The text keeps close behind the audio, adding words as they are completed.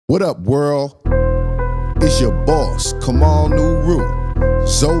What up, world? It's your boss, Kamal Nuru,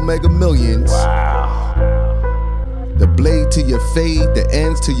 Zoe Mega Millions. Wow. The blade to your fade, the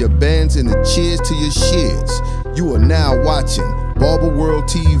ends to your bends, and the cheers to your shears. You are now watching Barber World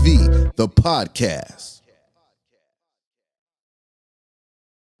TV, the podcast.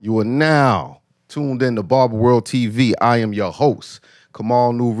 You are now tuned in to Barber World TV. I am your host,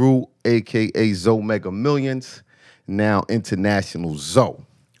 Kamal Nuru, a.k.a. Zoe Mega Millions, now International Zoe.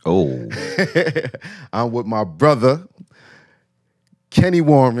 Oh. I'm with my brother, Kenny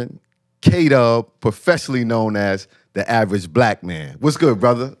Warren, K-Dub, professionally known as the Averageblackman. What's good,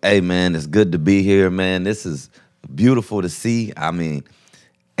 brother? Hey, man, it's good to be here, man. This is beautiful to see. I mean,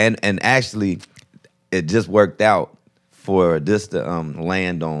 and actually, it just worked out for this to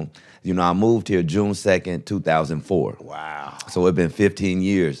land on. You know, I moved here June 2nd, 2004. Wow. So it's been 15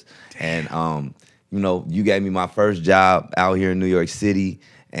 years. Damn. And, you know, you gave me my first job out here in New York City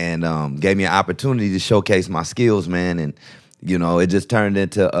and gave me an opportunity to showcase my skills, man. And, you know, it just turned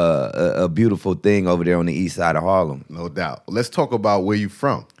into a beautiful thing over there on the east side of Harlem. No doubt. Let's talk about where you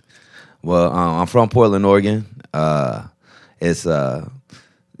from. Well, I'm from Portland, Oregon. It's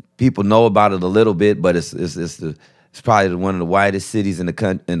people know about it a little bit, but it's probably one of the whitest cities in the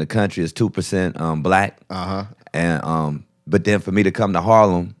country. It's 2% black. And but then for me to come to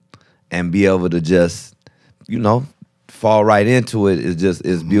Harlem and be able to just, you know, fall right into it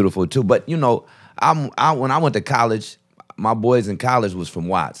is beautiful too. But you know, when I went to college, my boys in college was from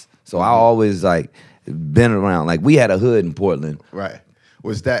Watts, so I always like been around. Like we had a hood in Portland. Right.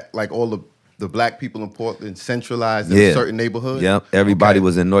 Was that like all the black people in Portland centralized in a certain neighborhood? Yep. Everybody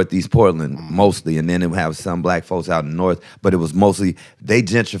was in Northeast Portland mostly, and then it would have some black folks out in the North, but it was mostly, they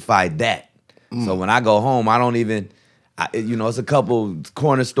gentrified that. So when I go home, I don't even, you know, it's a couple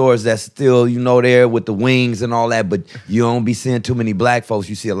corner stores that's still, you know, there with the wings and all that, but you don't be seeing too many black folks.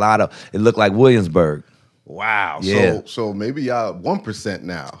 You see a lot of, it looked like Williamsburg. Wow. Yeah. So maybe y'all 1%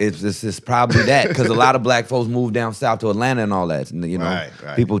 now. It's probably that, because a lot of black folks moved down south to Atlanta and all that. You know,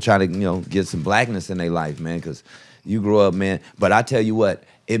 Right. people try to, you know, get some blackness in their life, man, because you grow up, man. But I tell you what,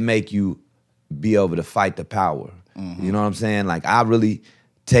 it make you be able to fight the power. You know what I'm saying? Like, I really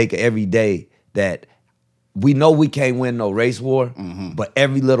take every day that we know we can't win no race war, but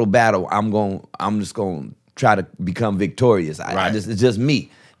every little battle, I'm just gonna try to become victorious. It's just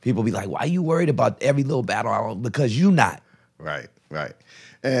me. People be like, why are you worried about every little battle? Because you not. Right.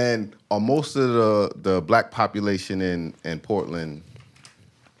 And are most of the black population in Portland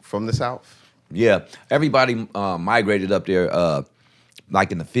from the South? Yeah, everybody migrated up there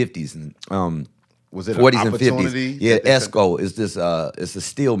like in the 50s and was it 40s an and opportunity? 50s. Yeah, Esco is this it's a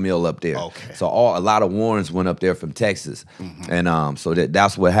steel mill up there. Okay. So a lot of Warrens went up there from Texas. And so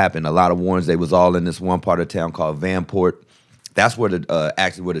that's what happened. A lot of Warrens, they was all in this one part of town called Vanport. That's where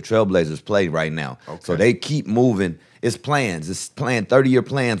actually where the Trailblazers play right now. Okay. So they keep moving. It's plans. It's 30-year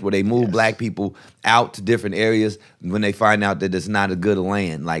plans where they move black people out to different areas when they find out that it's not a good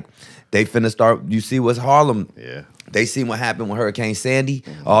land. Like they finna start. You see what's Harlem? Yeah. They seen what happened with Hurricane Sandy.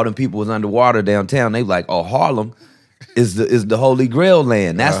 All them people was underwater downtown. They like, oh, Harlem is the Holy Grail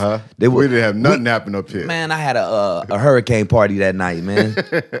land. That's we didn't have nothing happen up here. Man, I had a hurricane party that night, man.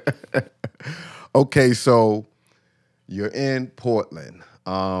 Okay, so you're in Portland.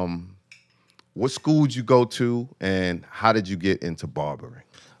 What school did you go to, and how did you get into barbering?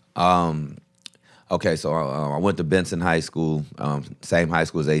 Okay, so I went to Benson High School, same high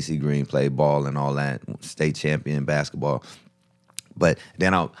school as AC Green, played ball and all that, state champion basketball. But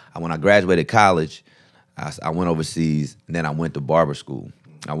then when I graduated college, I went overseas, and then I went to barber school.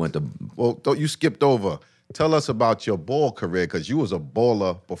 Well, you skipped over. Tell us about your ball career, because you was a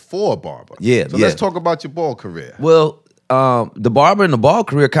baller before barber. Yeah, so let's talk about your ball career. Well, the barber and the ball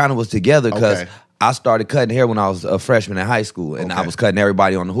career kind of was together, because I started cutting hair when I was a freshman in high school, and I was cutting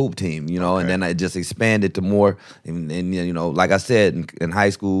everybody on the hoop team, you know, and then I just expanded to more, and you know, like I said, in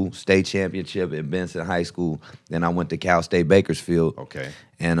high school, state championship at Benson High School, then I went to Cal State Bakersfield,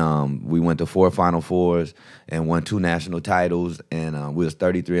 and we went to 4 Final Fours and won 2 national titles, and we was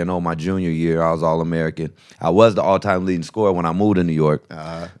 33-0 my junior year. I was All-American. I was the all-time leading scorer when I moved to New York.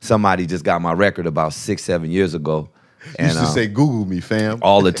 Somebody just got my record about 6-7 years ago. You used to say, Google me, fam.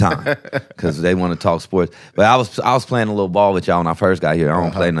 All the time, because they want to talk sports. But I was playing a little ball with y'all when I first got here. I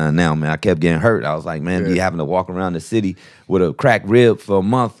don't play nothing now, man. I kept getting hurt. I was like, man, be having to walk around the city with a cracked rib for a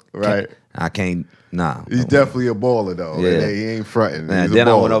month. Right. I can't, nah. He's definitely a baller, though. Yeah. He ain't fronting. And then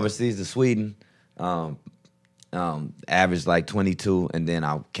I went overseas to Sweden. Averaged like 22, and then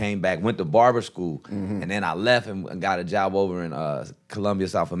I came back, went to barber school, and then I left and got a job over in Colombia,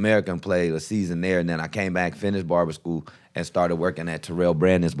 South America, and played a season there, and then I came back, finished barber school, and started working at Terrell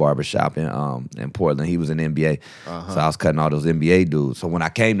Brandon's barbershop in Portland. He was in NBA. So I was cutting all those NBA dudes. So when I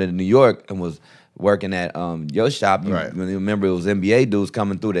came to New York and was working at your shop, you remember it was NBA dudes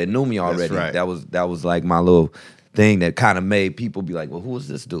coming through that knew me already. That's right. That was like my little thing that kind of made people be like, well, who is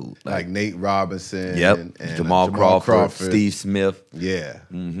this dude? Like Nate Robinson. Yep. And Jamal Crawford, Steve Smith. Yeah.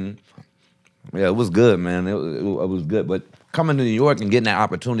 Yeah, it was good, man. It was good. But coming to New York and getting that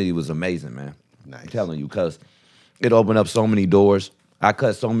opportunity was amazing, man. Nice. I'm telling you, because it opened up so many doors. I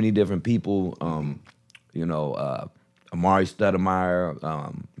cut so many different people. Amari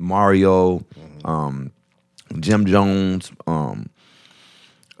Stoudemire, Mario, Jim Jones, more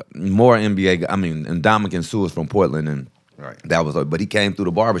NBA. I mean, and Dominican Sue is from Portland, and that was. But he came through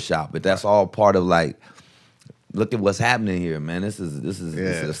the barbershop. But that's all part of like, look at what's happening here, man. This is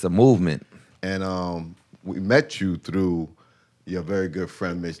it's a movement. And we met you through your very good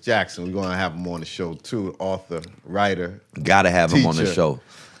friend, Mitch Jackson. We're going to have him on the show, too. Author, writer, Got to have him on the show.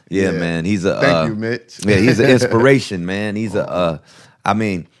 Yeah, man. He's a... Thank you, Mitch. Yeah, he's an inspiration, man. He's all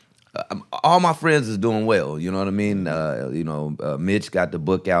my friends is doing well. You know what I mean? Mitch got the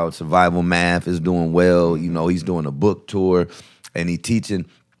book out. Survival Math is doing well. You know, he's doing a book tour, and he teaching.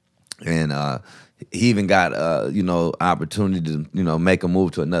 And he even got opportunity to make a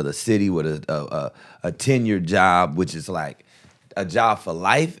move to another city with a tenured job, which is like a job for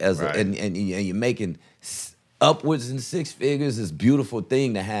life and you're making upwards in six figures. It's a beautiful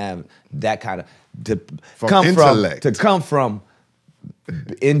thing to have that kind of to come from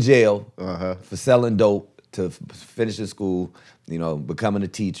in jail for selling dope to finishing school, becoming a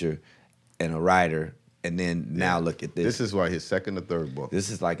teacher and a writer, and then now look at this. This is his second or third book.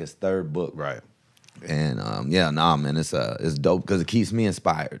 This is like his third book, right? And man, it's dope because it keeps me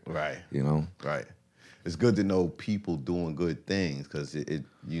inspired, right? Right. It's good to know people doing good things because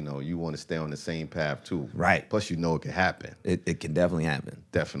you want to stay on the same path too, right? Plus, it can happen. It can definitely happen.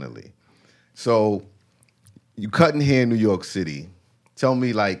 Definitely. So, you cutting hair in New York City. Tell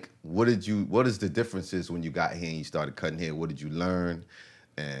me, like, what is the differences when you got here and you started cutting hair? What did you learn,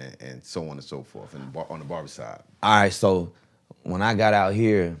 and so on and so forth, on the barber side? All right, so when I got out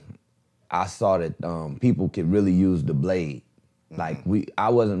here, I saw that people could really use the blade. Like I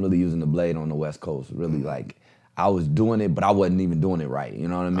wasn't really using the blade on the West Coast. Really, like I was doing it, but I wasn't even doing it right. You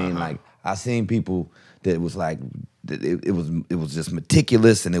know what I mean? Like I seen people that was like, it was just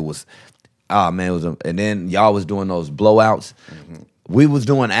meticulous, and it was, and then y'all was doing those blowouts. We was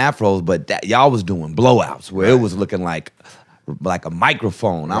doing afros, but y'all was doing blowouts where it was looking like a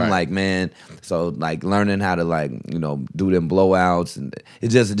microphone. I'm like, man, so like learning how to do them blowouts, and it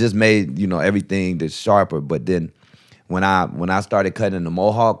just made everything that's sharper. But then when I started cutting the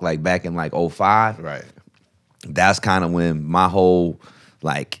mohawk, like back in like 05, right, that's kind of when my whole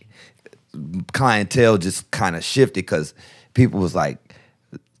like clientele just kind of shifted, because people was like,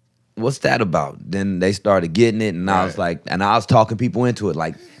 what's that about? Then they started getting it, and I was like, and I was talking people into it,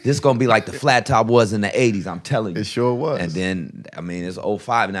 like, this is gonna be like the flat top was in the 80s, I'm telling you. It sure was. And then, I mean, it's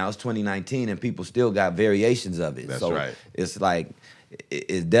 05, now it's 2019, and people still got variations of it. That's so right. It's like,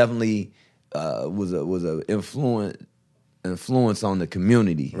 it definitely was a influence on the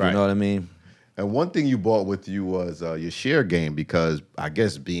community, you know what I mean? And one thing you brought with you was your shear game, because I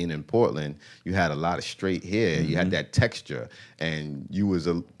guess being in Portland, you had a lot of straight hair. You had that texture, and you was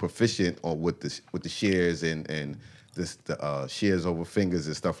a proficient with the shears and the shears over fingers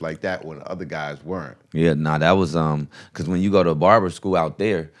and stuff like that when other guys weren't. Yeah, that was because when you go to barber school out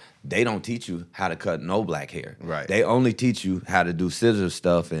there, they don't teach you how to cut no black hair. Right. They only teach you how to do scissor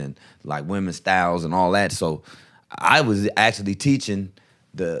stuff and like women's styles and all that. So I was actually teaching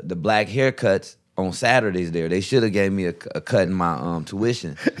the black haircuts on Saturdays there. They should have gave me a cut in my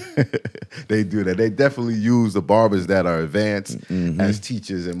tuition. They do that. They definitely use the barbers that are advanced as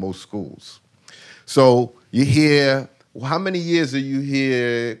teachers in most schools. So you're here. Well, how many years are you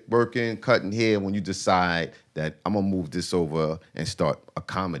here working, cutting hair when you decide that I'm going to move this over and start a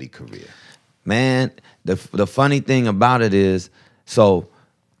comedy career? Man, the funny thing about it is, so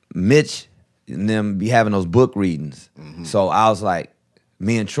Mitch and them be having those book readings. So I was like,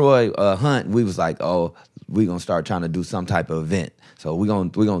 me and Troy Hunt, we was like, oh, we gonna start trying to do some type of event. So we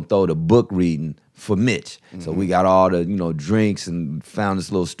gonna throw the book reading for Mitch. So we got all the drinks and found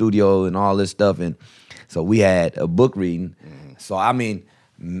this little studio and all this stuff, and so we had a book reading. So I mean,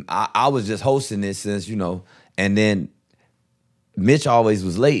 I was just hosting this since and then Mitch always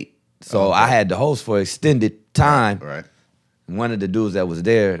was late, so I had to host for extended time. Right. One of the dudes that was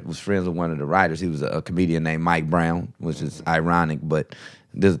there was friends with one of the writers. He was a comedian named Mike Brown, which is ironic, but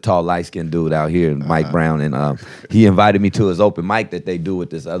there's a tall, light-skinned dude out here, Mike Brown, and he invited me to his open mic that they do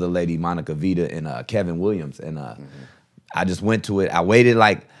with this other lady, Monica Vita, and Kevin Williams. And I just went to it. I waited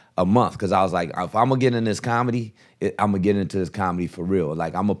like a month because I was like, if I'm gonna get in this comedy, I'm gonna get into this comedy for real.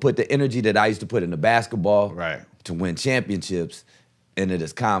 Like I'm gonna put the energy that I used to put into basketball to win championships into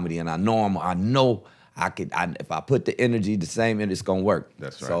this comedy, and I know I could. If I put the energy, the same energy, it's gonna work.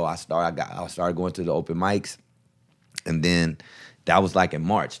 That's right. So I started going to the open mics, and then that was like in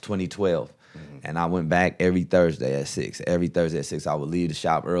March 2012. And I went back every Thursday at 6. Every Thursday at 6, I would leave the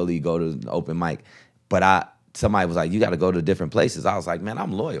shop early, go to the open mic. But somebody was like, you got to go to different places. I was like, man,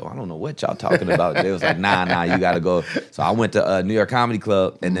 I'm loyal. I don't know what y'all talking about. They was like, nah, you got to go. So I went to New York Comedy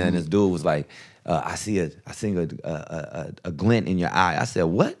Club, and then this dude was like, I seen a glint in your eye. I said,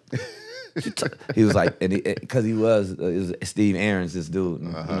 what? He was like, because it was Steve Aarons, this dude.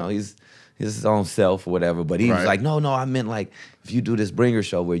 And, you know, he's his own self or whatever. But he was like, no, I meant like if you do this bringer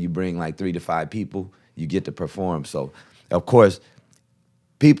show where you bring like 3 to 5 people, you get to perform. So, of course,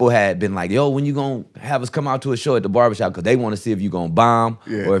 people had been like, yo, when you gonna have us come out to a show at the barbershop? Because they want to see if you gonna bomb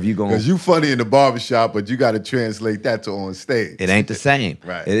or if you gonna... Because you funny in the barbershop, but you got to translate that to on stage. It ain't the same.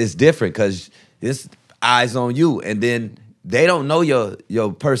 Right. It's different because it's eyes on you. And then they don't know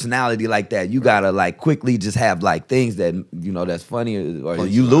your personality like that. You gotta like quickly just have like things that you know that's funny, or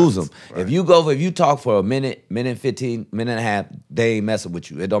you lose them. Right. If you talk for a minute 15, minute and a half, they ain't messing with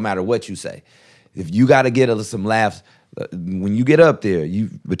you. It don't matter what you say. If you gotta get some laughs when you get up there,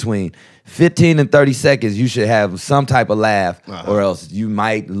 you between 15 and 30 seconds, you should have some type of laugh, or else you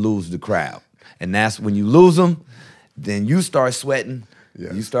might lose the crowd. And that's when you lose them, then you start sweating,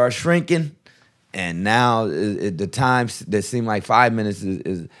 you start shrinking. And now the times that seem like 5 minutes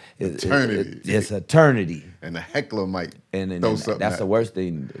is eternity. It's eternity. And the heckler might and throw something. That's the worst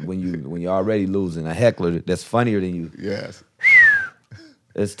thing when you're already losing. A heckler that's funnier than you. Yes.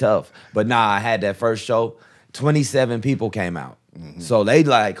 It's tough. But nah, I had that first show. 27 people came out. So they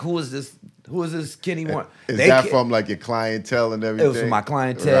like, who is this? Who is this Kenny Warren? Is that from like your clientele and everything? It was from my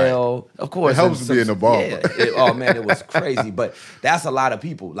clientele. Right. Of course. It helps to be in the bar. Yeah. Oh man, it was crazy. But that's a lot of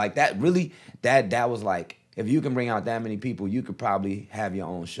people. Like that really, that was like, if you can bring out that many people, you could probably have your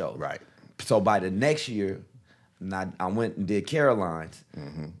own show. Right. So by the next year, I went and did Caroline's.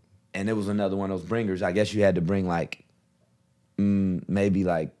 And it was another one of those bringers. I guess you had to bring like, maybe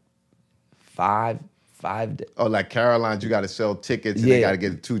like five. Oh, like Caroline's, you got to sell tickets and they got to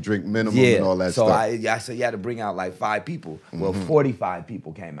get a 2-drink minimum and all that stuff. So you had to bring out like 5 people. Well, 45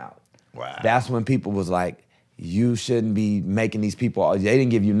 people came out. Wow. That's when people was like, you shouldn't be making these people. They didn't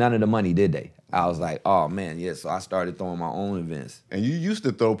give you none of the money, did they? I was like, oh man, yeah. So I started throwing my own events. And you used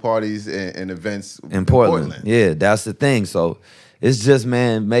to throw parties and events in Portland. Yeah, that's the thing. So it's just,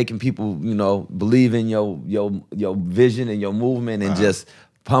 man, making people, believe in your vision and your movement and just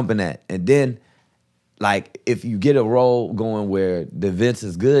pumping that. And then, like, if you get a role going where the events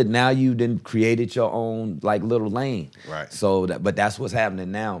is good, now you then created your own like little lane. Right. So but that's what's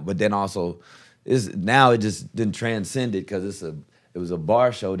happening now. But then also, now it just didn't transcend it because it was a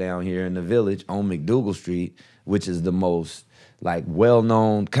bar show down here in the Village on McDougal Street, which is the most like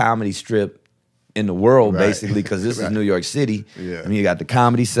well-known comedy strip in the world, basically, because this is New York City. Yeah. I mean, you got the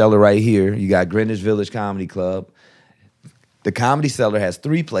Comedy Cellar right here. You got Greenwich Village Comedy Club. The Comedy Cellar has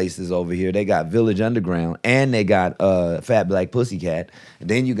 3 places over here. They got Village Underground, and they got Fat Black Pussycat. And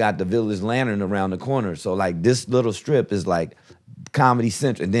then you got the Village Lantern around the corner. So, like, this little strip is like Comedy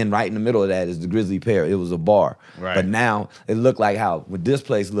Central. And then right in the middle of that is the Grizzly Pear. It was a bar. Right. But now it looked like how would this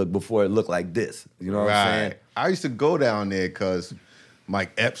place look before it looked like this. You know what I'm saying? I used to go down there because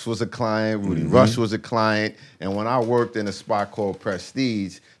Mike Epps was a client, Rudy Rush was a client, and when I worked in a spot called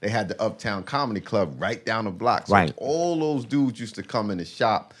Prestige, they had the Uptown Comedy Club right down the block. So all those dudes used to come in the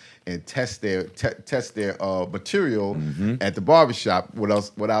shop and test their material at the barbershop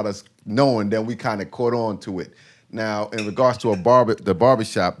without us knowing. Then we kind of caught on to it. Now, in regards to the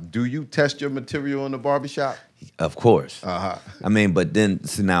barbershop, do you test your material in the barbershop? Of course. I mean, but then,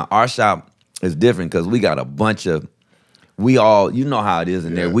 see, now our shop is different because we got a bunch of, we all, you know how it is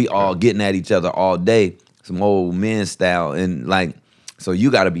in there. We all getting at each other all day, some old men style, and like, so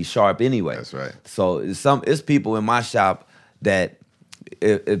you got to be sharp anyway. That's right. So it's people in my shop that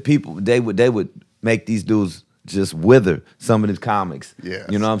if people they would make these dudes just wither some of the comics. Yeah.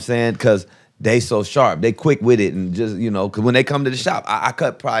 You know what I'm saying? Because they so sharp, they quick with it, and just because when they come to the shop, I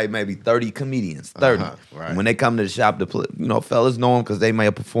cut probably maybe 30 comedians, 30. Right. When they come to the shop, fellas know them because they may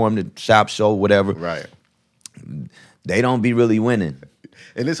have performed at shop show, whatever. Right. They don't be really winning.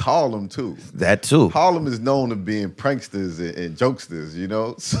 And it's Harlem, too. That, too. Harlem is known of being pranksters and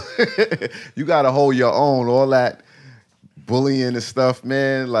jokesters, So you got to hold your own. All that bullying and stuff,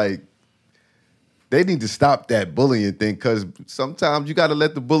 man, like, they need to stop that bullying thing because sometimes you got to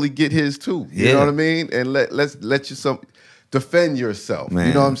let the bully get his, too. You know what I mean? And let you defend yourself. Man.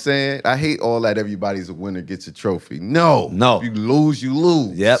 You know what I'm saying? I hate all that everybody's a winner gets a trophy. No. No. If you lose, you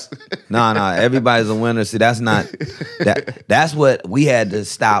lose. Yep. No, everybody's a winner. See, that's not that's what we had to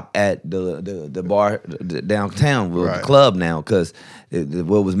stop at the bar downtown with the club now, because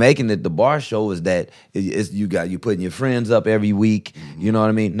what was making it the bar show is that you putting your friends up every week. You know what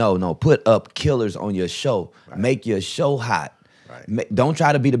I mean? No, put up killers on your show. Make your show hot. Don't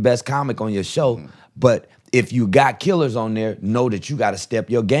try to be the best comic on your show, but if you got killers on there, know that you got to step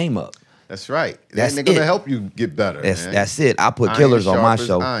your game up. That's right. That's they're going to help you get better. That's it. I put killers on my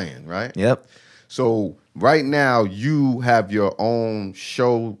show. Iron, right? Yep. So right now you have your own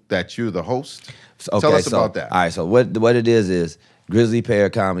show that you're the host. Tell us about that. All right. So what it is Grizzly Pear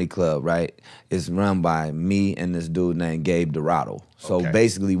Comedy Club, right? It's run by me and this dude named Gabe Dorado. So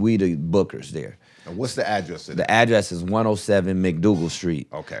basically, we the bookers there. And what's the address? The address is 107 McDougal Street.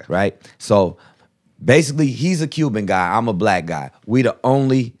 Okay. Right? So basically, he's a Cuban guy. I'm a black guy. We the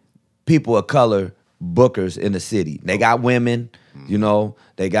only people of color bookers in the city. They got women, you know.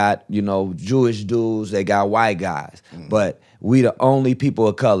 They got, you know, Jewish dudes. They got white guys. But we the only people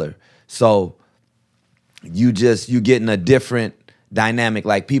of color. So you getting a different dynamic,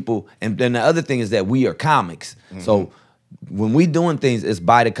 like people. And then the other thing is that we are comics. So when we doing things, it's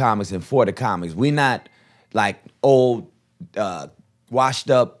by the comics and for the comics. We not like old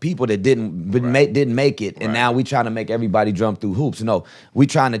washed up people that didn't make it, and now we trying to make everybody jump through hoops. No, we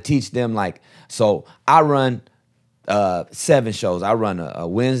trying to teach them, like, so I run 7 shows. I run a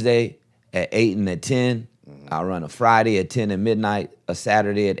Wednesday at 8 and at 10. I run a Friday at 10 and midnight, a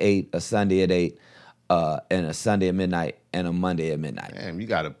Saturday at 8, a Sunday at 8, and a Sunday at midnight, and a Monday at midnight. Damn, you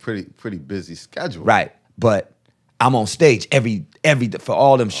got a pretty busy schedule. Right, but I'm on stage every for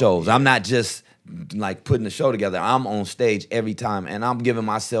all them shows. I'm not just like putting the show together. I'm on stage every time, and I'm giving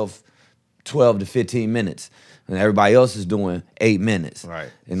myself 12 to 15 minutes, and everybody else is doing 8 minutes. Right.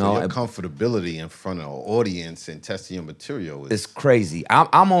 You know, your comfortability in front of an audience and testing your material is... It's crazy.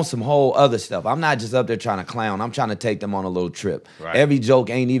 I'm on some whole other stuff. I'm not just up there trying to clown. I'm trying to take them on a little trip. Right. Every joke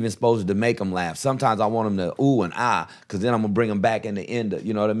ain't even supposed to make them laugh. Sometimes I want them to ooh and ah, because then I'm gonna bring them back in the end.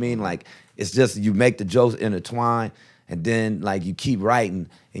 You know what I mean? Like, it's just you make the jokes intertwine, and then like you keep writing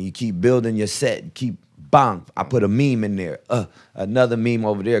and you keep building your set. You keep bang. I put a meme in there. Another meme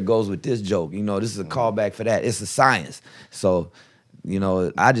over there goes with this joke. You know, this is a callback for that. It's a science. So, you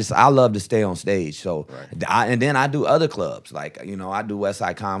know, I love to stay on stage. So, and then I do other clubs. Like, you know, I do West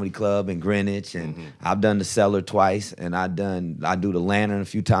Side Comedy Club in Greenwich, and I've done the Cellar twice, and I do the Lantern a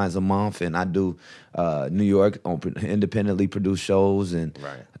few times a month, and I do New York on independently produced shows, and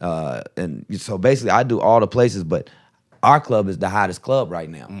so basically I do all the places, but our club is the hottest club right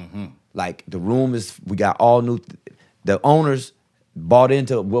now. Like, the room is, we got all new, the owners bought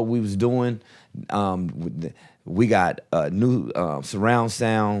into what we was doing. We got new surround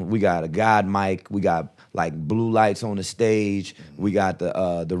sound. We got a God mic. We got like blue lights on the stage. We got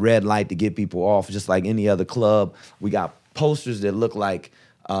the red light to get people off, just like any other club. We got posters that look like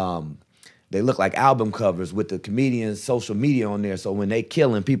album covers with the comedians' social media on there. So when they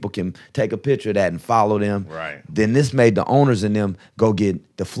killing, people can take a picture of that and follow them. Right. Then this made the owners and them go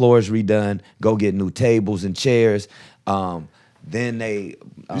get the floors redone, go get new tables and chairs. Then they...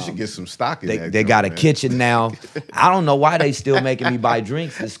 you should get some stock in that. They got a kitchen now. I don't know why they still making me buy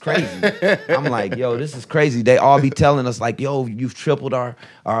drinks. It's crazy. I'm like, yo, this is crazy. They all be telling us like, yo, you've tripled our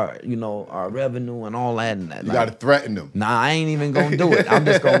revenue and all that. And you got to threaten them. Nah, I ain't even going to do it. I'm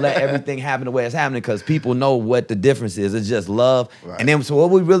just going to let everything happen the way it's happening, because people know what the difference is. It's just love. Right. And then, so what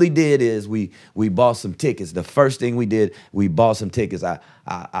we really did is we bought some tickets. The first thing we did, we bought some tickets. I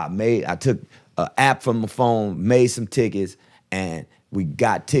took an app from my phone, made some tickets, and we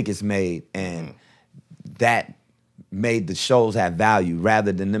got tickets made, and that made the shows have value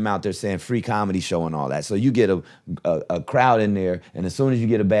rather than them out there saying free comedy show and all that. So you get a crowd in there, and as soon as you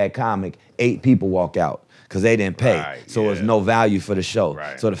get a bad comic, 8 people walk out because they didn't pay. Right, so there's no value for the show.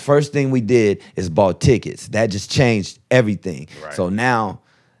 Right. So the first thing we did is bought tickets. That just changed everything. Right. So now,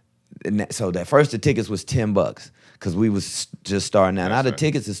 the tickets was $10 because we was just starting out. Now the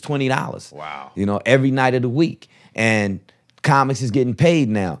tickets is $20. Wow. You know, every night of the week. And comics is getting paid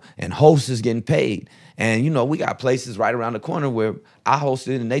now, and hosts is getting paid. And, you know, we got places right around the corner where I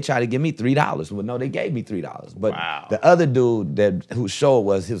hosted, and they tried to give me $3. Well, no, they gave me $3. But the other dude whose show it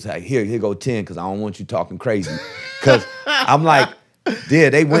was, he was like, here go 10, because I don't want you talking crazy. Because I'm like, yeah,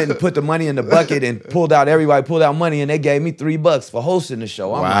 they went and put the money in the bucket and everybody pulled out money, and they gave me $3 for hosting the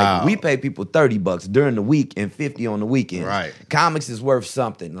show. I'm like, we pay people $30 during the week and $50 on the weekends. Right. Comics is worth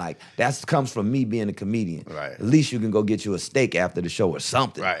something. Like, that comes from me being a comedian. Right. At least you can go get you a steak after the show or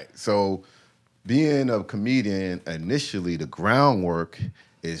something. Right. So being a comedian, initially the groundwork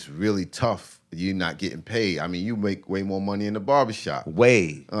is really tough. You're not getting paid. I mean, you make way more money in the barbershop.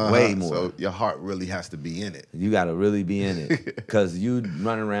 Way more. So your heart really has to be in it. You got to really be in it because you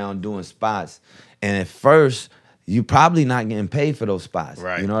run around doing spots, and at first you probably not getting paid for those spots.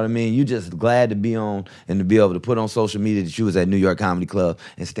 Right. You know what I mean? You just glad to be on and to be able to put on social media that you was at New York Comedy Club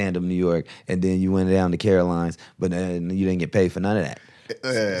and Stand Up New York, and then you went down to Caroline's, but then you didn't get paid for none of that.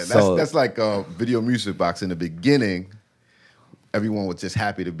 That's like Video Music Box. In the beginning, everyone was just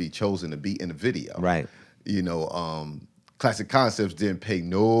happy to be chosen to be in the video. Right. You know, Classic Concepts didn't pay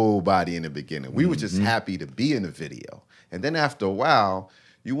nobody in the beginning. We were just happy to be in the video. And then after a while,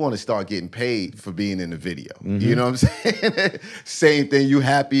 you want to start getting paid for being in the video. You know what I'm saying? Same thing, you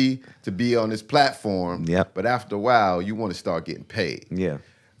happy to be on this platform. Yep. But after a while, you want to start getting paid. Yeah.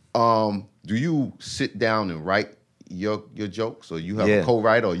 Do you sit down and write your jokes, or you have a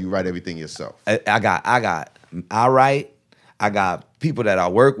co-writer, or you write everything yourself? I write. I got people that I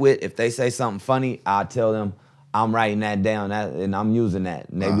work with. If they say something funny, I tell them I'm writing that down and I'm using that.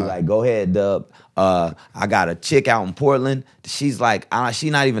 And they be like, go ahead, Dub. I got a chick out in Portland. She's like, she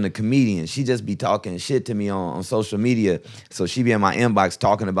not even a comedian. She just be talking shit to me on social media. So she be in my inbox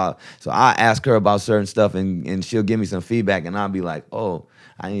talking about, so I ask her about certain stuff and she'll give me some feedback and I'll be like, oh,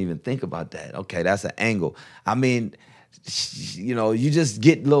 I didn't even think about that. Okay, that's an angle. I mean, you know, you just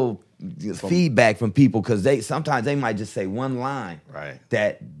get little feedback from people because sometimes they might just say one line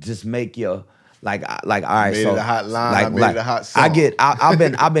that just make you like all right. Made so it a hot line. I made it a hot song.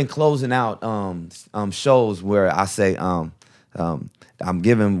 I've been closing out shows where I say I'm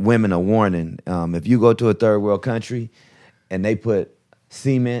giving women a warning. If you go to a third world country and they put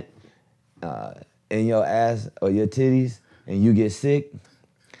cement in your ass or your titties and you get sick,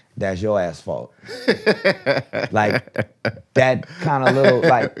 that's your ass fault. Like that kind of little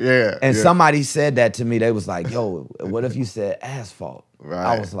like and somebody said that to me. They was like, yo, what if you said asphalt? Right.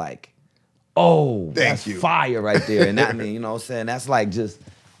 I was like, oh, that's fire right there. And that mean, you know what I'm saying? That's like just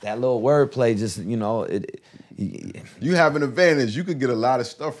that little wordplay, just, you know, you have an advantage. You could get a lot of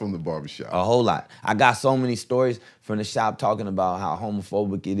stuff from the barbershop. A whole lot. I got so many stories from the shop talking about how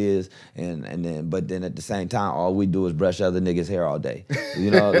homophobic it is, but then at the same time, all we do is brush other niggas' hair all day.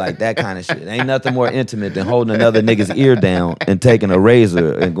 You know, like that kind of shit. Ain't nothing more intimate than holding another nigga's ear down and taking a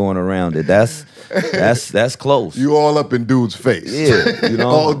razor and going around it. That's close. You all up in dude's face. Yeah, you know,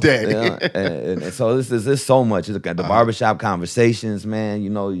 all day. You know, and so this is so much. It's got the barbershop conversations, man. You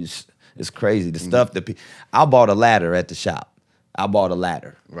know, it's crazy. The stuff that I bought a ladder at the shop. I bought a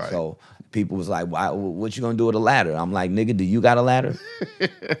ladder. Right. So people was like, what you gonna do with a ladder? I'm like, nigga, do you got a ladder?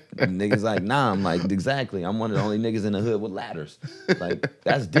 Niggas like, nah. I'm like, exactly. I'm one of the only niggas in the hood with ladders. Like,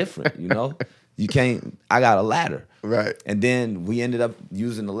 that's different, you know? You can't, I got a ladder. Right. And then we ended up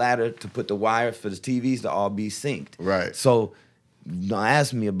using the ladder to put the wires for the TVs to all be synced. Right. So don't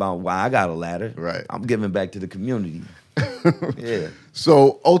ask me about why I got a ladder. Right. I'm giving back to the community. Yeah.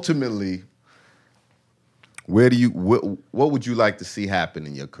 So ultimately, what would you like to see happen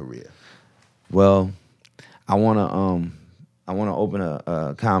in your career? Well, I wanna open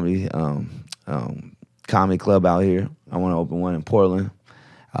a comedy club out here. I wanna open one in Portland.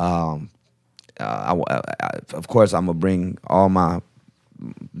 Of course, I'm gonna bring all my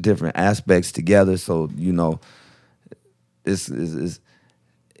different aspects together. So you know,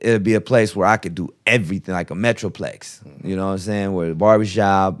 it'll be a place where I could do everything, like a metroplex. You know what I'm saying? Where the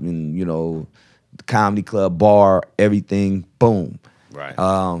barbershop and, you know, the comedy club, bar, everything, boom. Right.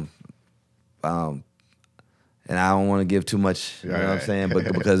 And I don't want to give too much, you know what I'm saying?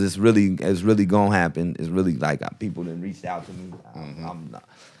 But because it's really gonna happen. It's really like people that reached out to me.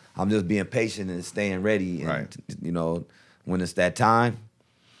 I'm just being patient and staying ready. And, you know, when it's that time,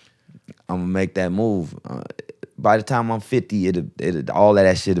 I'm gonna make that move. By the time I'm 50, all of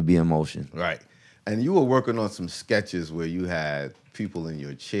that shit will be in motion. Right. And you were working on some sketches where you had people in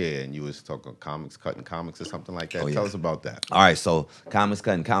your chair and you was talking comics, cutting comics or something like that. Tell us about that. All right, so Comics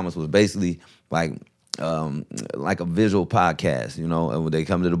Cutting Comics was basically like a visual podcast, you know. And when they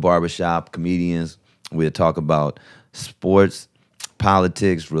come to the barbershop, comedians, we'd talk about sports,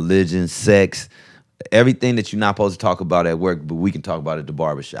 politics, religion, sex, everything that you're not supposed to talk about at work, but we can talk about at the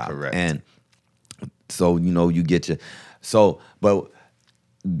barbershop. Correct. And so, you know, you get your... but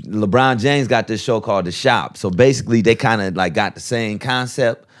LeBron James got this show called The Shop. So basically, they kind of like got the same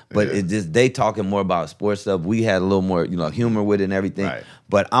concept, but it just they talking more about sports stuff. We had a little more, you know, humor with it and everything. Right.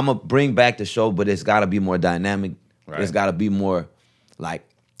 But I'm gonna bring back the show, but it's got to be more dynamic. Right. It's got to be more like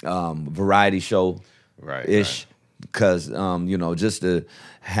variety show ish, because you know, just to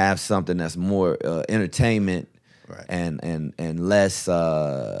have something that's more entertainment and less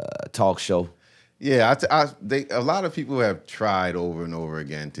talk show. Yeah, a lot of people have tried over and over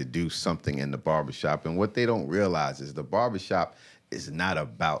again to do something in the barbershop, and what they don't realize is the barbershop is not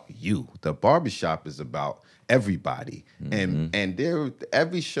about you. The barbershop is about everybody, and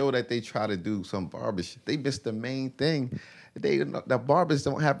every show that they try to do, some barbershop, they miss the main thing. The barbers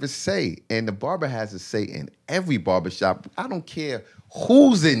don't have a say, and the barber has a say in every barbershop. I don't care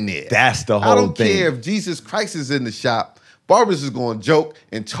who's in there. That's the whole thing. I don't care if Jesus Christ is in the shop. Barbers is going to joke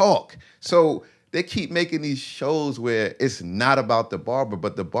and talk. So they keep making these shows where it's not about the barber,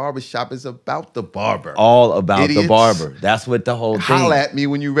 but the barbershop is about the barber. All about Idiots. The barber. That's what the whole thing. Holla at me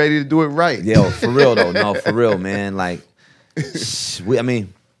when you're ready to do it right. Yo, for real though. No, for real, man. Like,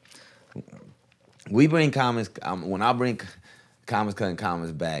 we bring comments. When I bring comments, cutting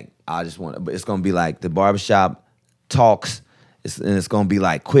comments back, I just want. But it's gonna be like the barbershop talks, and it's gonna be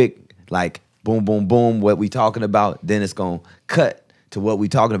like quick, like boom, boom, boom. What we talking about? Then it's gonna cut to what we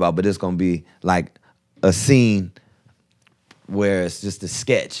talking about, but it's gonna be like a scene where it's just a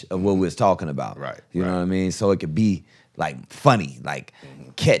sketch of what we was talking about. Right. You know what I mean? So it could be like funny, like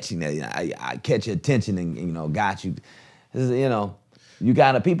catching it. I catch your attention and got you. You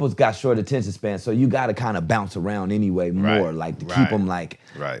gotta, people's got short attention span, so you gotta kind of bounce around anyway more, like to keep them like,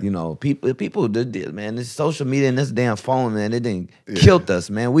 people, man, this social media and this damn phone, man, it didn't killed us,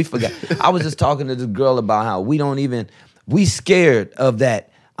 man. We forgot. I was just talking to this girl about how we scared of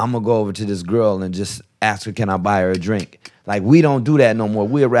that. I'm gonna go over to this girl and just ask her, can I buy her a drink? Like, we don't do that no more.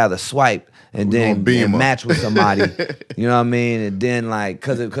 We'd rather swipe and then match with somebody. You know what I mean? And then like,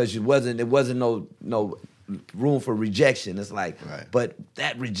 cause it wasn't no room for rejection. It's like, but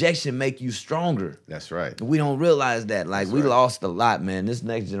that rejection make you stronger. That's right. We don't realize that. Like, we lost a lot, man. This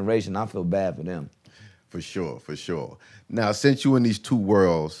next generation, I feel bad for them. For sure, for sure. Now, since you're in these two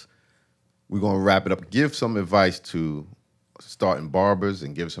worlds, we're gonna wrap it up. Give some advice to starting barbers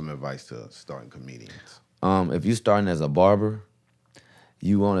and give some advice to starting comedians. If you're starting as a barber,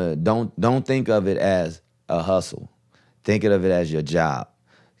 you wanna don't think of it as a hustle. Think of it as your job.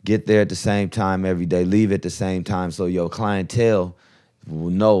 Get there at the same time every day. Leave at the same time so your clientele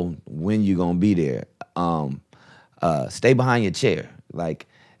will know when you're going to be there. Stay behind your chair. Like,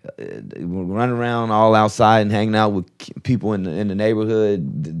 run around all outside and hanging out with people in the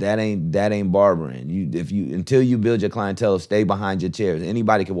neighborhood, that ain't barbering. Until you build your clientele, stay behind your chairs.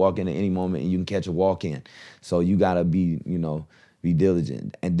 Anybody can walk in at any moment and you can catch a walk-in. So you got to be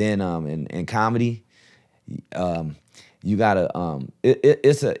diligent. And then in comedy, you gotta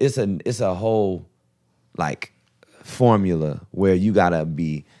it's a whole like formula where you gotta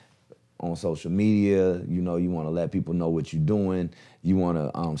be on social media. You want to let people know what you're doing. You want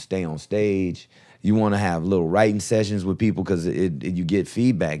to stay on stage. You want to have little writing sessions with people because you get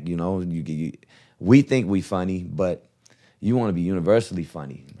feedback. We think we funny, but you want to be universally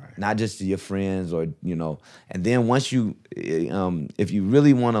funny, not just to your friends or And then once you, if you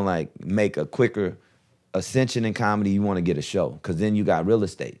really want to like make a quicker ascension in comedy, you want to get a show because then you got real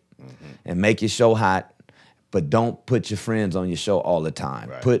estate and make your show hot, but don't put your friends on your show all the time.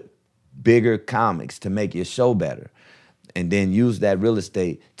 Put bigger comics to make your show better and then use that real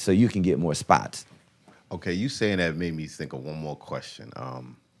estate so you can get more spots. Okay, you saying that made me think of one more question.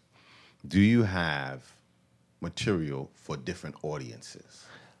 Do you have material for different audiences?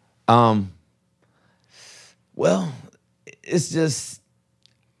 Well, it's just,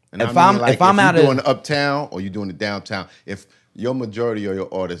 and if you're doing the uptown or you're doing the downtown, if your majority of your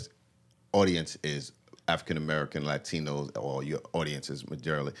audience is African American, Latinos, or your audience is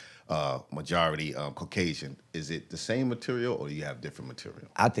majority Caucasian, is it the same material or do you have different material?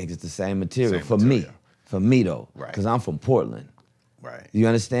 I think it's the same material for me. For me though, because I'm from Portland. Right. You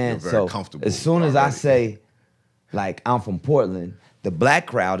understand? You're very comfortable. As soon as I say, like, I'm from Portland, the black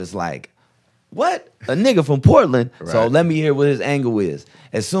crowd is like, what? A nigga from Portland? So let me hear what his angle is.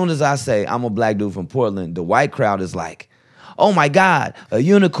 As soon as I say I'm a black dude from Portland, the white crowd is like, oh my God, a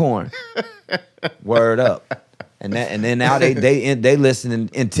unicorn. Word up. And then now they listening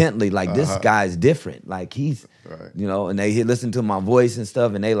intently, like this guy's different. Like he's, and they listen to my voice and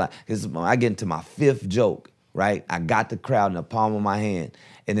stuff, and they like, I get into my fifth joke, right? I got the crowd in the palm of my hand.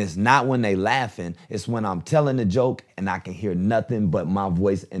 And it's not when they laughing, it's when I'm telling the joke and I can hear nothing but my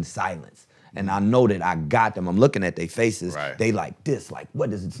voice and silence. And I know that I got them. I'm looking at their faces. They like this, like,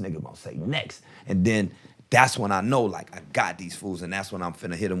 what is this nigga gonna say next? And then that's when I know, like, I got these fools, and that's when I'm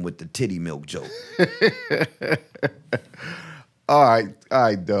finna hit them with the titty milk joke. All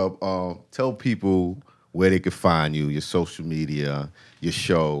right, Dub. Tell people where they can find you, your social media, your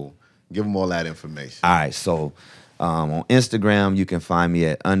show. Give them all that information. All right, so on Instagram, you can find me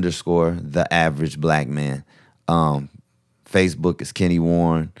at _ the Average Black Man. Facebook is Kenny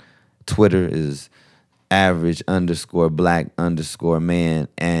Warren. Twitter is average_black_man,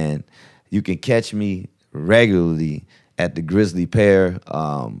 and you can catch me regularly at the Grizzly Pear.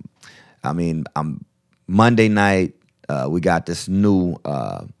 I'm Monday night. We got this new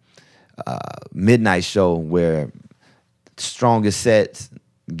midnight show where strongest sets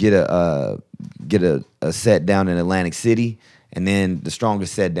get a set down in Atlantic City, and then the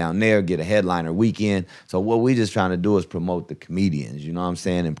strongest set down there get a headliner weekend. So what we just trying to do is promote the comedians, you know what I'm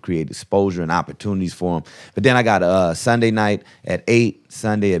saying, and create exposure and opportunities for them. But then I got a Sunday night at 8,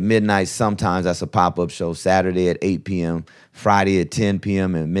 Sunday at midnight. Sometimes that's a pop-up show. Saturday at 8 p.m., Friday at 10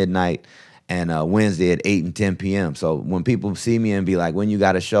 p.m. and midnight, and Wednesday at 8 and 10 p.m. So when people see me and be like, when you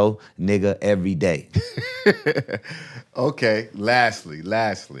got a show? Nigga, every day. Okay, lastly,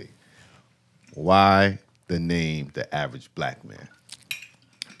 why the name The Average Black Man?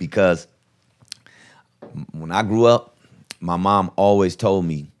 Because when I grew up, my mom always told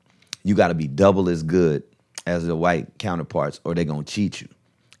me, you got to be double as good as the white counterparts or they're going to cheat you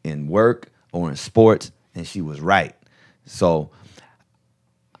in work or in sports, and she was right. So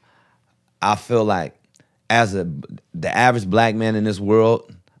I feel like the average black man in this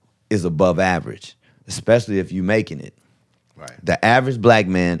world is above average, especially if you're making it. Right. The average black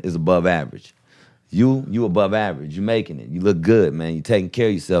man is above average. You above average. You making it. You look good, man. You taking care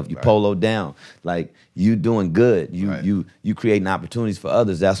of yourself. You polo down. Like, you doing good. You creating opportunities for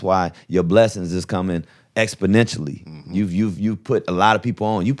others. That's why your blessings is coming exponentially. Mm-hmm. You've put a lot of people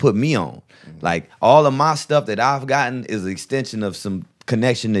on. You put me on. Mm-hmm. Like, all of my stuff that I've gotten is an extension of some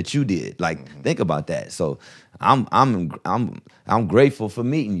connection that you did. Like, think about that. So I'm grateful for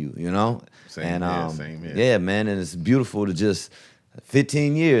meeting you, you know? Same here. Yeah, man, and it's beautiful to just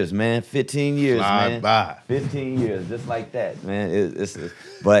 15 years, man. 15 years, Fly man. by. 15 years, just like that, man.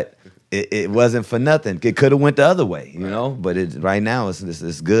 But it wasn't for nothing. It could have went the other way, you know. But right now,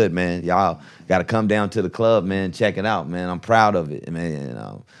 it's good, man. Y'all got to come down to the club, man. Check it out, man. I'm proud of it, man.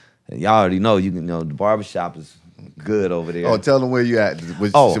 Y'all already know. The barbershop is good over there. Oh, tell them where you at.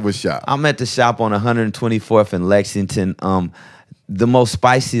 Which shop? I'm at the shop on 124th in Lexington. The most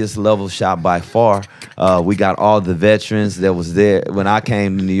spiciest level shop by far. We got all the veterans that was there when I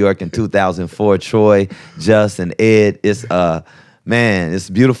came to New York in 2004. Troy, Just, and Ed. It's man, it's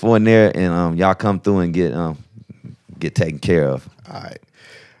beautiful in there, and y'all come through and get taken care of. All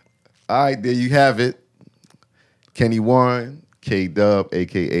right, there you have it. Kenny Warren, K-Dub,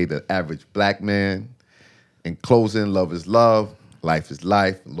 aka The Average Black Man. In closing, love is love, life is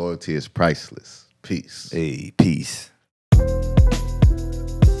life, loyalty is priceless. Peace. Hey, peace.